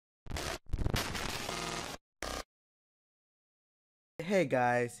Hey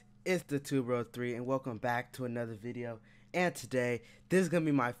guys, it's the 2Bro3 and welcome back to another video. And today, this is going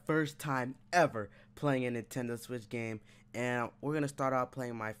to be my first time ever playing a Nintendo Switch game. And we're going to start off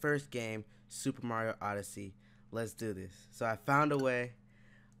playing my first game, Super Mario Odyssey. Let's do this. So I found a way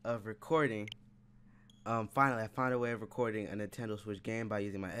of recording. Finally, I found a way of recording a Nintendo Switch game by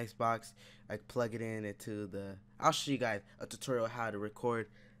using my Xbox. I plug it in into the... I'll show you guys a tutorial how to record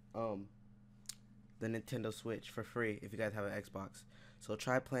the Nintendo Switch for free if you guys have an Xbox. So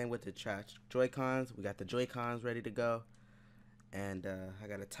try playing with the Joy-Cons. We got the Joy-Cons ready to go. And I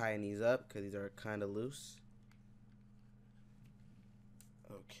got to tighten these up because these are kind of loose.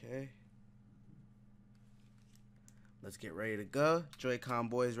 Okay. Let's get ready to go. Joy-Con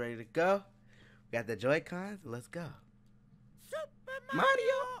boys ready to go. We got the Joy-Cons. Let's go. Super Mario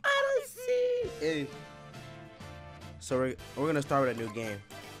Odyssey! Hey. So we're going to start with a new game.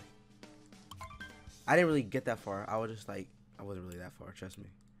 I didn't really get that far. I was just like, I wasn't really that far, trust me.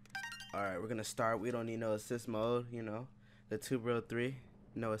 Alright, we're gonna start. We don't need no assist mode, you know. The 2Bro3,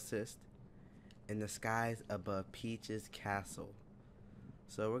 no assist. In the skies above Peach's castle.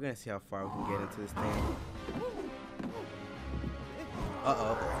 So we're gonna see how far we can get into this thing.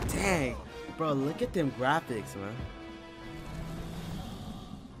 Uh-oh. Dang! Bro, look at them graphics, man.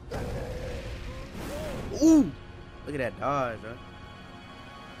 Ooh! Look at that dodge, bro.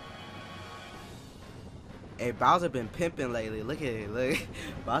 Hey, Bowser been pimping lately. Look at it. Look.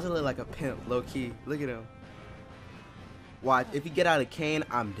 Bowser look like a pimp, low key. Look at him. Watch. If he get out of cane,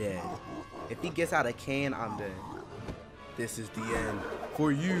 I'm dead. If he gets out of cane, I'm dead. This is the end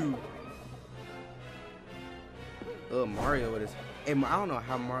for you. Oh, Mario with his. Hey, I don't know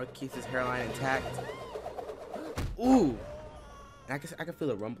how Mario keeps his hairline intact. Ooh. And I can feel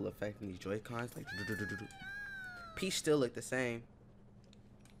the rumble effect in these Joy-Cons. Like, Peach still look the same.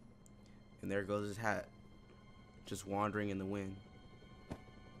 And there goes his hat. Just wandering in the wind.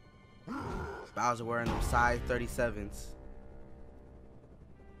 Bowser wearing them size 37s.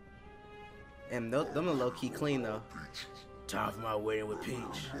 And them are low-key clean though. Time for my wedding with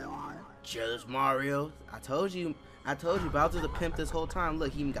Peach. Jealous Mario. I told you Bowser's a pimp this whole time.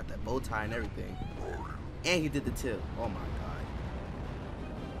 Look, he even got that bow tie and everything. And he did the tip. Oh my god.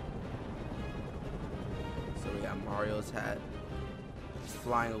 So we got Mario's hat. He's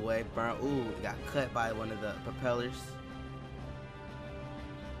flying away, burn. Ooh, he got cut by one of the propellers.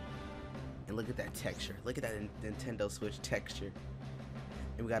 And look at that texture. Look at that Nintendo Switch texture.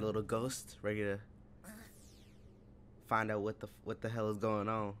 And we got a little ghost ready to find out what the hell is going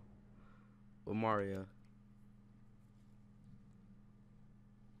on with Mario.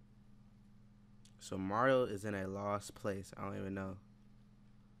 So Mario is in a lost place. I don't even know.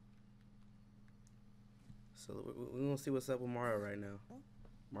 So we're gonna see what's up with Mario right now.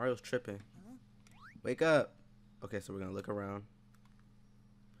 Mario's tripping. Wake up! Okay, so we're gonna look around.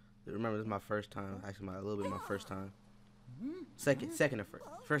 Remember, this is my first time. Actually, a little bit my first time. Second or first.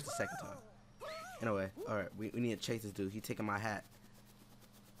 First or second time. Anyway, alright, we need to chase this dude. He's taking my hat.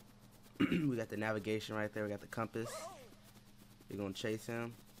 We got the navigation right there. We got the compass. We're gonna chase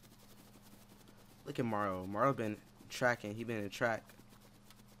him. Look at Mario. Mario been tracking. He been in track.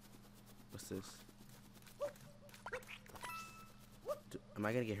 What's this? Am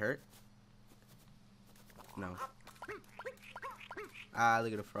I gonna get hurt? No. Ah,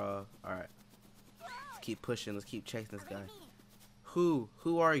 look at the frog. Alright. Let's keep pushing. Let's keep chasing this guy. Who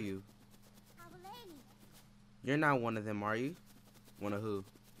are you? You're not one of them, are you? One of who?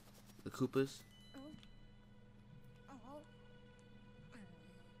 The Koopas?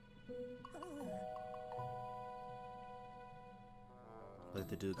 Look,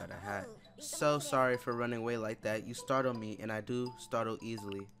 the dude got a hat. So sorry for running away like that. You startled me, and I do startle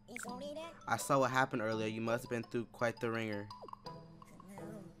easily. I saw what happened earlier. You must have been through quite the ringer.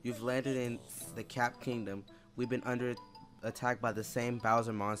 You've landed in the Cap Kingdom. We've been under attack by the same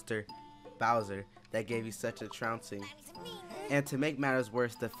Bowser monster, Bowser, that gave you such a trouncing. And to make matters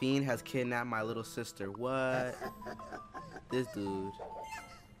worse, the fiend has kidnapped my little sister. What? This dude.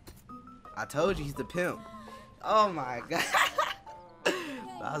 I told you he's the pimp. Oh my god.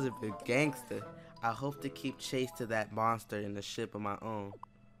 Bowser been gangster. I hope to keep chase to that monster in the ship of my own.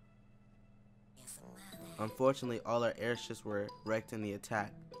 Unfortunately, all our airships were wrecked in the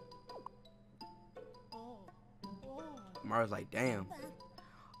attack. Mario's like, damn.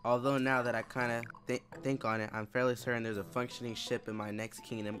 Although now that I kind of think on it, I'm fairly certain there's a functioning ship in my next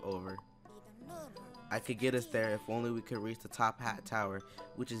kingdom over. I could get us there if only we could reach the top hat tower,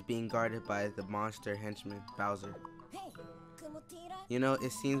 which is being guarded by the monster henchman, Bowser. You know,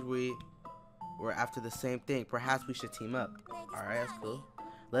 it seems we're after the same thing. Perhaps we should team up. Alright, that's cool.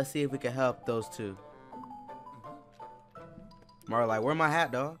 Let's see if we can help those two. Mario like, where my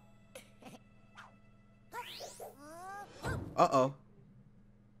hat, dog? Uh-oh.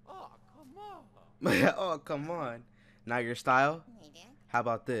 Oh, come on. Not your style? How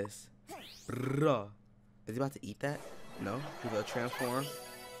about this? Bruh. Is he about to eat that? No? He's gonna transform.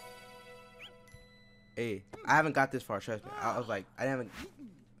 Hey, I haven't got this far, trust me. I was like, I didn't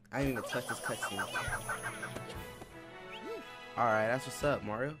even touch this cutscene. Alright, that's what's up,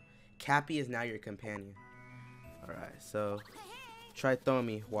 Mario. Cappy is now your companion. Alright, so try throwing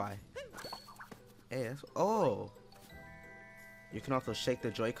me. Why? Hey, that's oh. You can also shake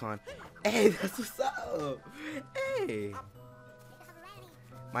the Joy-Con. Hey, that's what's up. Hey.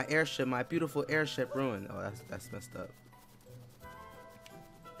 My airship, my beautiful airship ruined. Oh, that's messed up.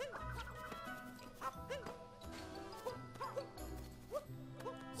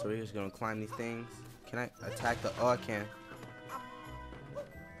 So we're just gonna climb these things. Can I attack the? Oh, I can.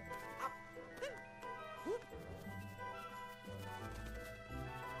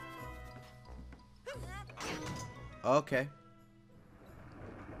 Okay.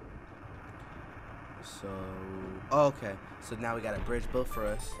 So, okay. So now we got a bridge built for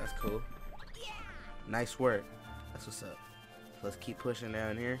us. That's cool. Nice work. That's what's up. Let's keep pushing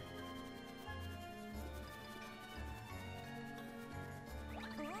down here.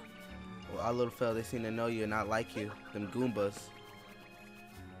 Well, our little fella, they seem to know you and not like you. Them Goombas.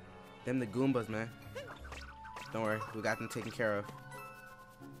 Them the Goombas, man. Don't worry. We got them taken care of.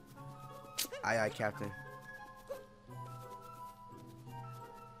 Aye, aye, Captain.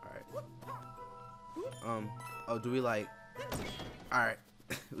 Oh, do we like? Alright,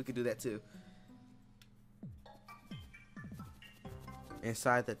 we could do that too.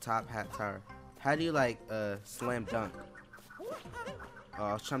 Inside the top hat tower. How do you like slam dunk?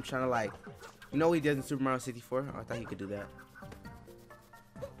 I'm trying to like, you know what he did in Super Mario 64? Oh, I thought he could do that.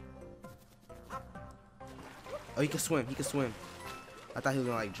 Oh, he can swim. He can swim. I thought he was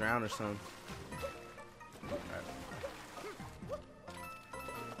gonna like drown or something.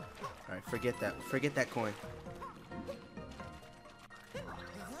 Alright, forget that. Forget that coin.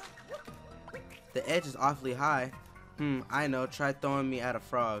 The edge is awfully high. I know. Try throwing me at a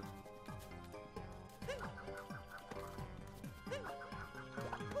frog.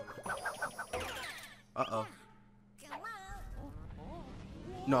 Uh-oh.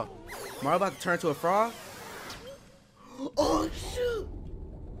 No. Mario about to turn to a frog? Oh, shoot!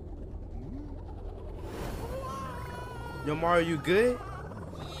 Yo, Mario, you good?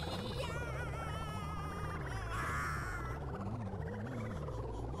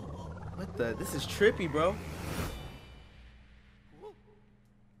 What the? This is trippy, bro.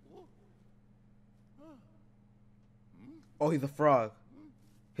 Oh, he's a frog.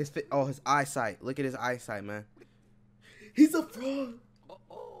 His eyesight. Look at his eyesight, man. He's a frog.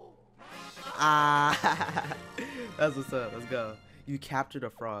 Ah, that's what's up. Let's go. You captured a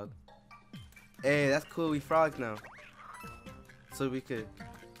frog. Hey, that's cool. We frogs now. So we could.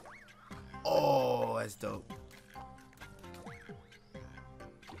 Oh, that's dope.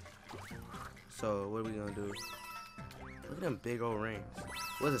 So what are we gonna do? Look at them big old rings.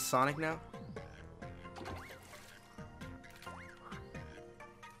 What is it, Sonic now?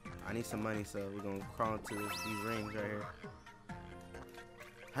 I need some money, so we're gonna crawl into these rings right here.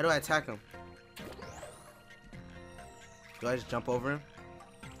 How do I attack him? Do I just jump over him?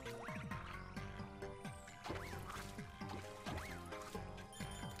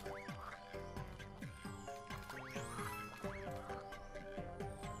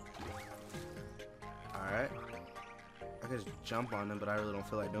 Alright. I could just jump on them, but I really don't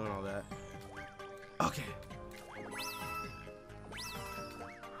feel like doing all that. Okay.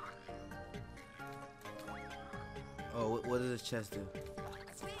 Oh, what does this chest do?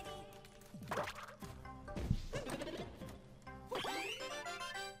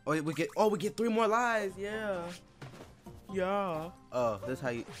 Oh, we get 3 more lives. Yeah. Yeah. Oh, this how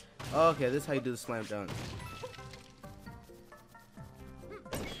you. Oh, okay, this is how you do the slam dunk.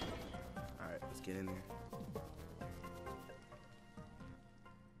 All right, let's get in there.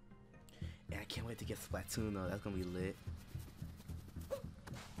 Yeah, I can't wait to get Splatoon though. That's gonna be lit.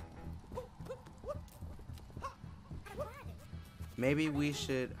 Maybe we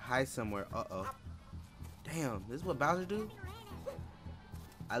should hide somewhere. Uh-oh. Damn, this is what Bowser do?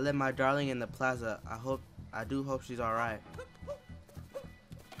 I left my darling in the plaza. I do hope she's alright.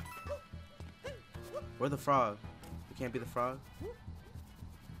 Where's the frog? We can't be the frog?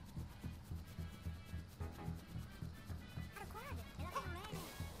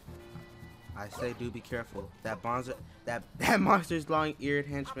 I say do be careful. That monster's long-eared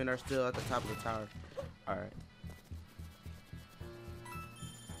henchmen are still at the top of the tower. Alright.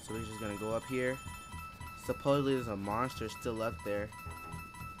 So we're just gonna go up here. Supposedly there's a monster still up there.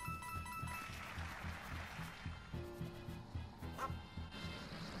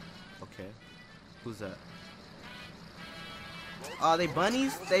 Okay. Who's that? Oh, they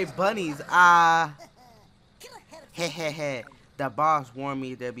bunnies? They bunnies. Ah. Heh heh heh. The boss warned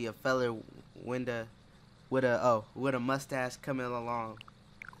me there'd be a fella with a mustache coming along.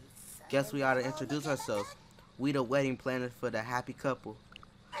 Guess we ought to introduce ourselves. We the wedding planners for the happy couple.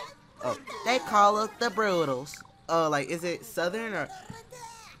 Oh, they call us the Brutals. Oh, like, is it Southern or?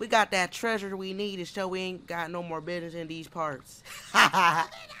 We got that treasure we need to show we ain't got no more business in these parts.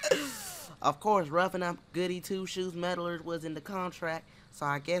 Of course, roughing up goody two-shoes meddlers was in the contract, so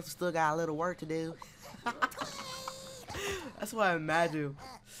I guess we still got a little work to do. That's what I imagine.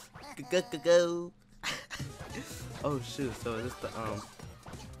 Go. Oh shoot, so is this the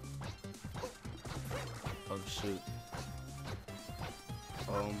oh shoot.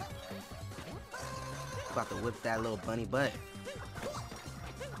 About to whip that little bunny butt.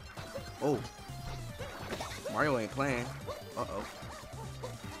 Oh. Mario ain't playing. Uh-oh.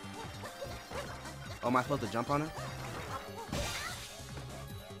 Oh, am I supposed to jump on him?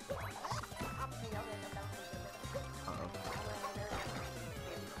 Uh-oh.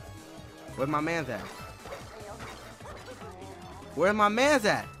 Where's my man's at? Where's my man's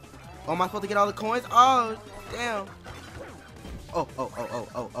at? Oh, am I supposed to get all the coins? Oh, damn. Oh.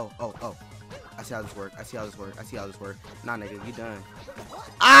 I see how this works. I see how this works. Nah, nigga, you done.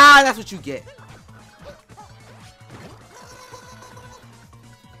 Ah, that's what you get.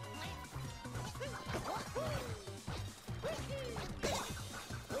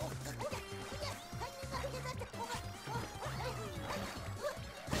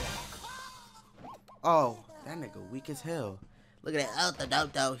 Oh, that nigga weak as hell. Look at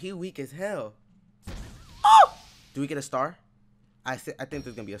that. Oh, he weak as hell. Oh! Do we get a star? I think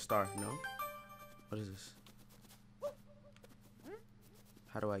there's gonna be a star. No? What is this?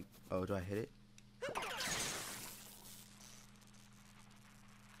 How do I? Oh, do I hit it?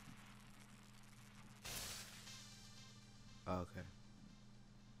 Oh, okay.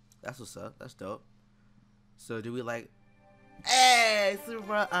 That's what's up. That's dope. So do we like? Hey, Super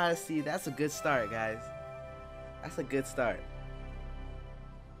Mario Odyssey. That's a good start, guys. That's a good start.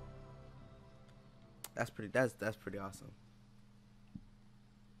 That's pretty awesome.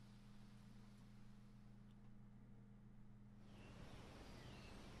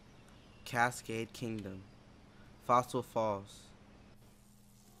 Cascade Kingdom. Fossil Falls.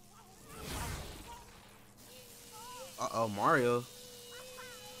 Uh-oh, Mario.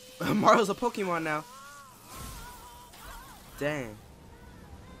 Mario's a Pokemon now. Dang.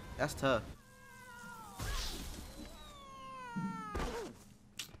 That's tough.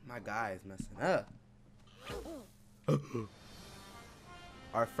 My guy is messing up.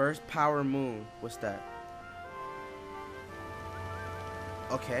 Our first power moon. What's that?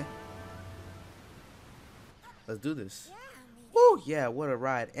 Okay. Let's do this. Woo! Yeah, what a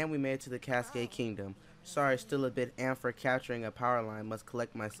ride. And we made it to the Cascade Kingdom. Sorry, still a bit amped for capturing a power line. Must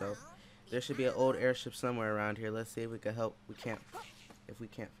collect myself. There should be an old airship somewhere around here. Let's see if we can help. We can't. If we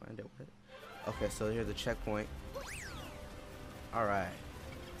can't find it. Okay, so here's the checkpoint. Alright.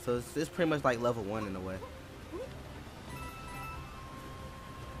 So this is pretty much like level 1 in a way.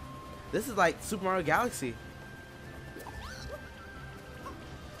 This is like Super Mario Galaxy.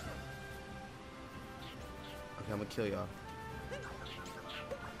 Okay, I'm gonna kill y'all.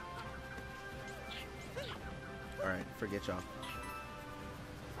 Alright, forget y'all.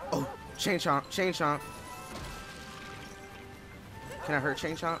 Oh, Chain Chomp, Chain Chomp. Can I hurt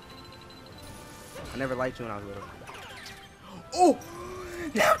Chain Chomp? I never liked you when I was little. Oh!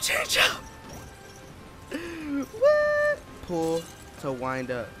 Now Chain Chomp! What? Pull to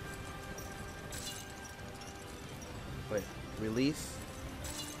wind up. Wait, release?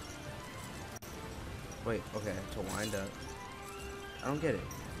 Wait, okay, to wind up. I don't get it.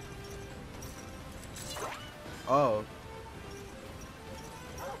 Oh.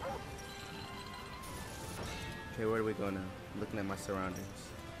 Okay, where do we go now? I'm looking at my surroundings.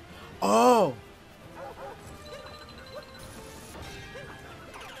 Oh!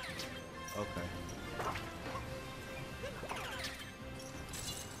 Okay.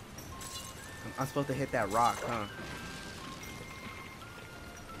 I'm supposed to hit that rock, huh?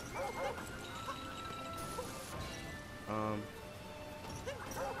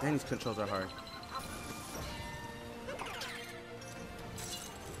 Dang, these controls are hard.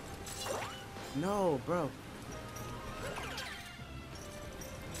 No, bro.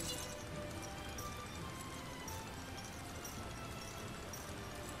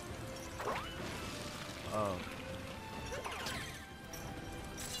 Oh.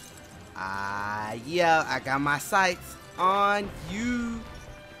 Yeah, I got my sights on you.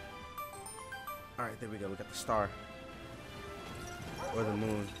 Alright, there we go. We got the star. Or the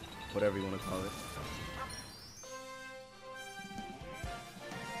moon. Whatever you want to call it.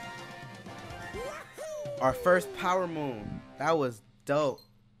 Our first power moon. That was dope.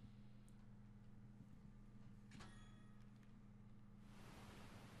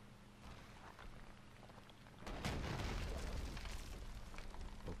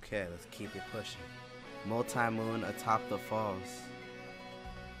 Okay, let's keep it pushing. Multi-moon atop the falls.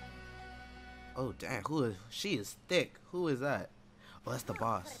 Oh damn, she is thick. Who is that? Oh, that's the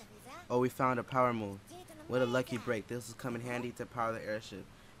boss. Oh, we found a power moon. What a lucky break. This is come in handy to power the airship.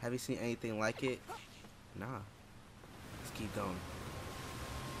 Have you seen anything like it? Nah. Let's keep going.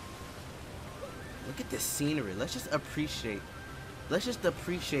 Look at this scenery. Let's just appreciate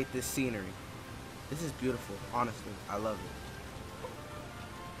this scenery. This is beautiful, honestly. I love it.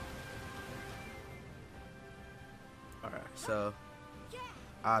 Alright, so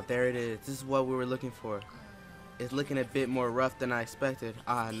there it is. This is what we were looking for. It's looking a bit more rough than I expected.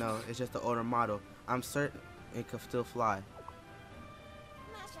 No, it's just an older model. I'm certain it could still fly.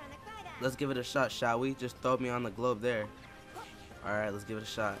 Let's give it a shot, shall we? Just throw me on the globe there. Alright, let's give it a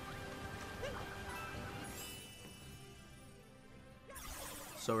shot.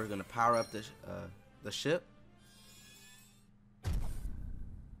 So we're gonna power up the ship.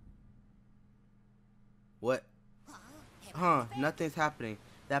 What? Huh, nothing's happening.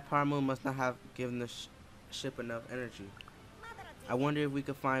 That power moon must not have given the ship enough energy. I wonder if we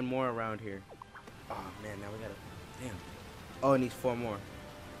could find more around here. Oh man, now we gotta, damn. Oh, it needs 4 more.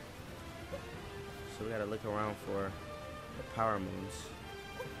 So we gotta look around for the power moons.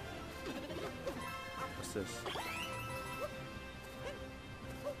 What's this?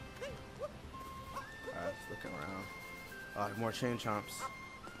 Alright, let's look around. Oh, more chain chomps.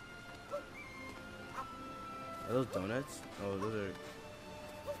 Are those donuts? Oh, those are...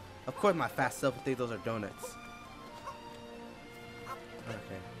 Of course my fast self would think those are donuts.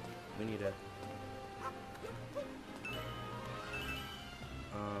 Okay. We need a...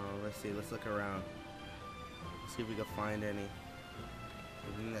 let's see. Let's look around. Let's see if we can find any.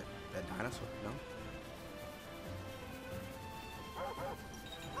 Isn't that dinosaur? No?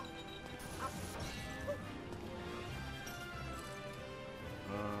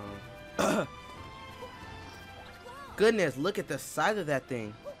 Goodness, look at the size of that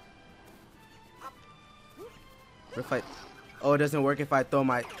thing. If I... Oh, it doesn't work if I throw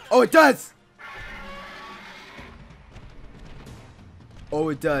my... Oh, it does! Oh,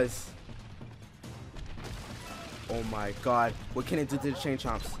 it does. Oh my god. What can it do to the chain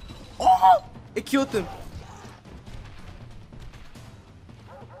chomps? Oh! It killed them!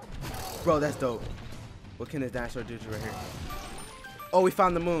 Bro, that's dope. What can this dinosaur do to right here? Oh, we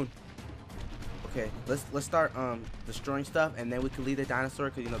found the moon. Okay, let's start destroying stuff, and then we can leave the dinosaur,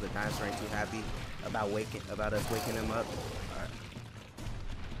 because you know the dinosaur ain't too happy about us waking him up. Alright.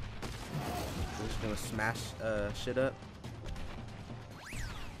 We're just gonna smash shit up.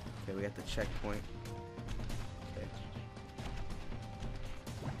 Okay, we got the checkpoint. Okay.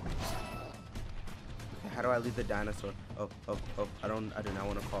 Okay, how do I leave the dinosaur? Oh, I do not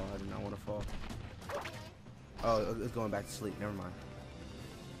want to fall. I do not want to fall. Oh, it's going back to sleep. Never mind.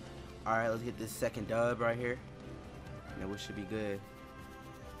 Alright, let's get this second dub right here. And then we should be good.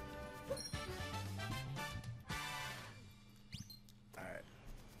 Alright.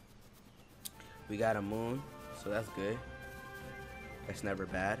 We got a moon, so that's good. That's never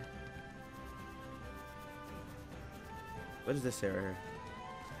bad. What does this say right here?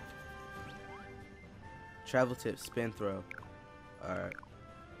 Travel tip, spin throw. Alright.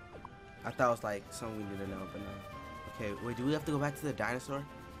 I thought it was like something we need to know, but no. Okay, wait, do we have to go back to the dinosaur?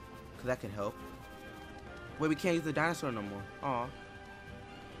 Cause that could help. Wait, we can't use the dinosaur no more. Aw.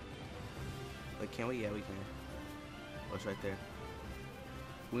 Wait, can we? Yeah, we can. Oh, it's right there.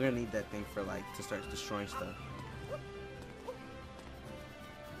 We're gonna need that thing for like to start destroying stuff.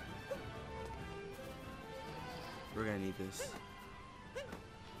 We're gonna need this.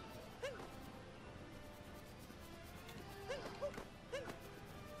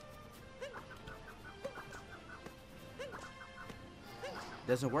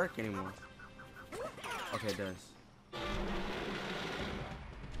 Doesn't work anymore. Okay, it does.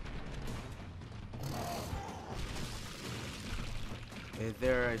 Is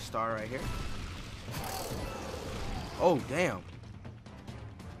there a star right here? Oh, damn.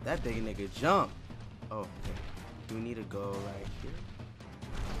 That big nigga jump. Oh, okay. Do we need to go right here?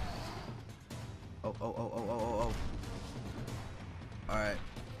 Oh. Alright.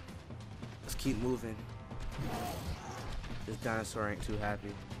 Let's keep moving. This dinosaur ain't too happy.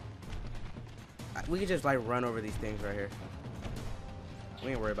 We can just like run over these things right here.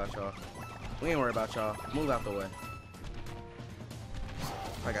 We ain't worried about y'all. We ain't worried about y'all. Move out the way.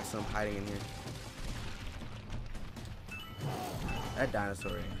 I got some hiding in here. That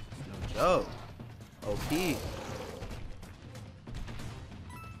dinosaur is no joke. OP.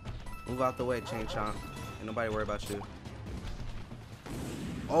 Move out the way, Chain Chomp. Ain't nobody worry about you.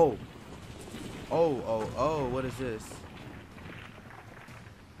 Oh. Oh, oh, oh, what is this?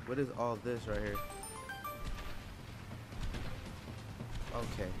 What is all this right here?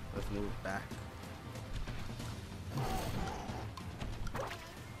 Okay, let's move back.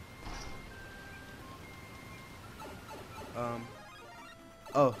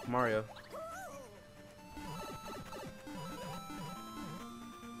 Oh, Mario.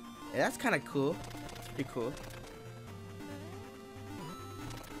 Yeah, that's kind of cool. Pretty cool.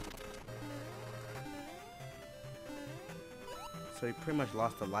 So he pretty much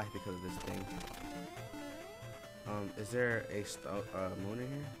lost a life because of this thing. Is there a moon in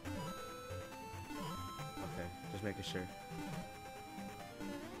here? Okay, just making sure.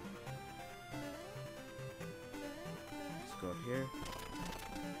 Let's go up here.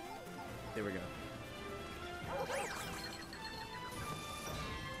 There we go.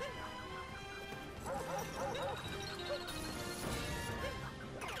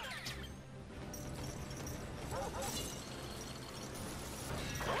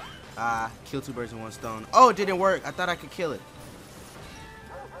 Ah, kill two birds with one stone. Oh, it didn't work. I thought I could kill it.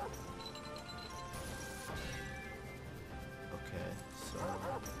 Okay, so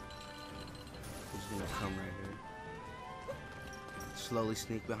I'm just gonna come right here. Slowly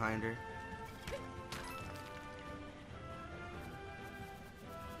sneak behind her.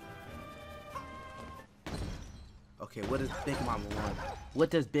 Okay, what does Big Mama want? What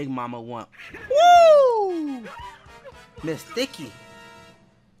does Big Mama want? Woo! Miss Thicky.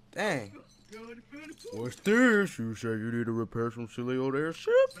 Dang. What's this? You say you need to repair some silly old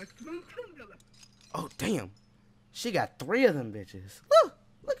airship? Oh, damn. She got 3 of them bitches.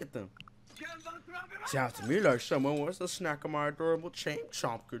 Look at them. Sounds to me like someone wants a snack of my adorable Chain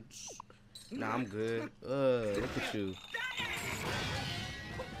Chompkins. Nah, I'm good. Look at you.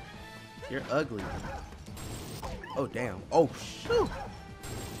 You're ugly. Oh, damn. Oh, shoot.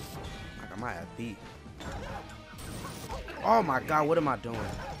 Like I might have beat. Oh, my God. What am I doing?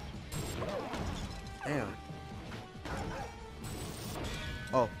 Damn.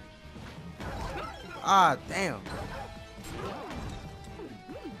 Oh. Ah, damn.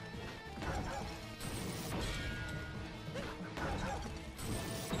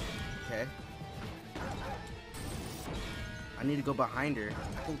 Okay. I need to go behind her.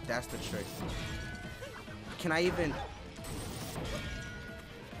 I think that's the trick. Can I even...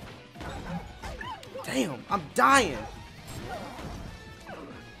 Damn, I'm dying.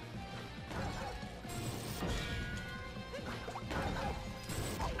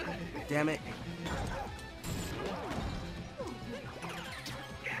 Damn it.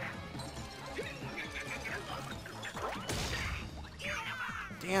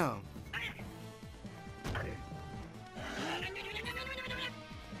 Damn.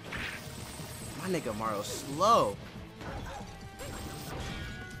 My nigga Mario's slow.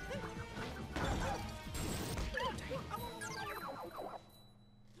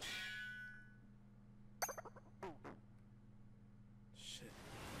 Shit.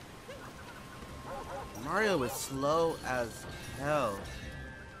 Mario is slow as hell.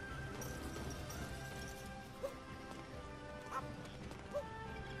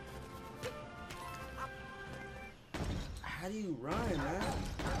 How do you run, man?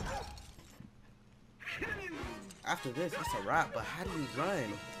 After this, it's a wrap, but how do you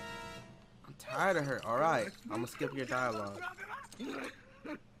run? I'm tired of her. Alright, I'm gonna skip your dialogue. Yo,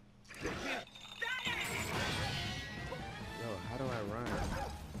 how do I run?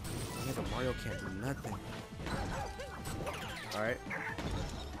 Nigga, Mario can't do nothing. Alright.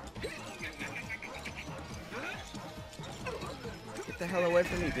 Get the hell away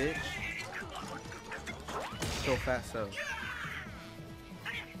from me, bitch. So fast, so.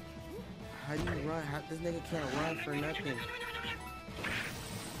 How do you run? This nigga can't run for nothing.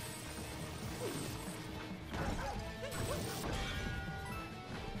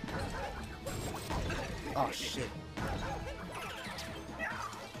 Oh shit.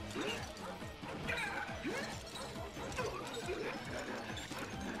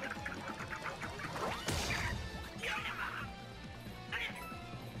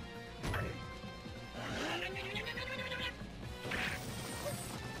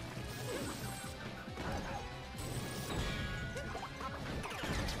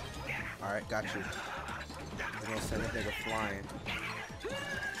 Alright, got you. I'm gonna send this nigga flying.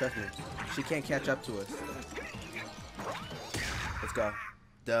 Trust me. She can't catch up to us. Let's go.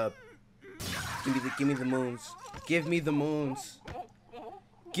 Dub. Give me the moons. Give me the moons.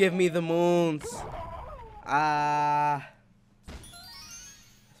 Give me the moons. That's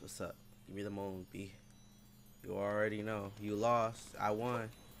what's up. Give me the moon, B. You already know. You lost. I won.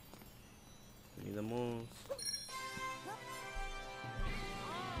 Give me the moons.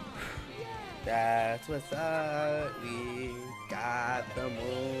 That's what's up. We got the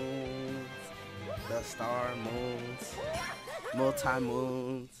moons. The star moons.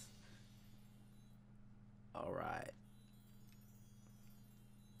 Multi-moons. Alright.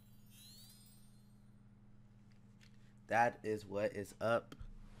 That is what is up.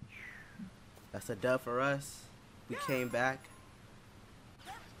 That's a dub for us. We came back.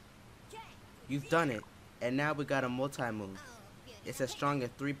 You've done it. And now we got a multi-moon. It's as strong as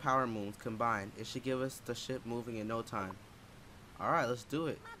 3 power moons combined. It should give us the ship moving in no time. Alright, let's do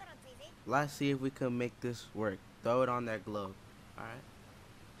it. Let's see if we can make this work. Throw it on that globe. Alright.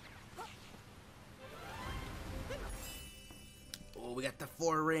 Oh, we got the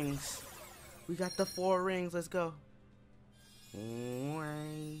 4 rings. We got the 4 rings. Let's go.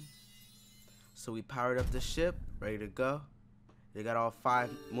 So we powered up the ship. Ready to go. They got all 5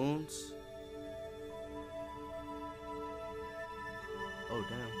 moons. Oh,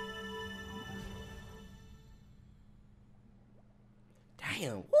 damn.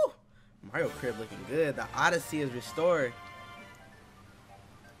 Damn. Woo. Mario crib looking good. The Odyssey is restored.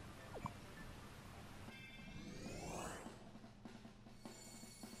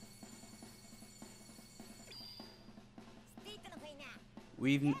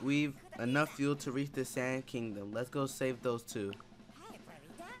 We've enough fuel to reach the Sand Kingdom. Let's go save those 2.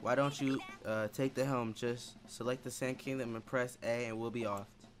 Why don't you take the helm? Just select the Sand Kingdom and press A and we'll be off.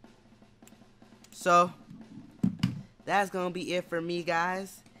 So that's gonna be it for me,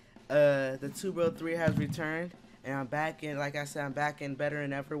 guys. The 2 Bro 3 has returned and I'm back in, like I said, I'm back in better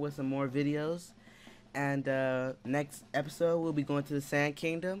than ever with some more videos. And next episode we'll be going to the Sand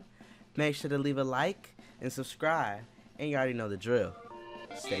Kingdom. Make sure to leave a like and subscribe. And you already know the drill.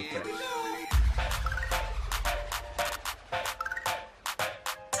 Stay fresh.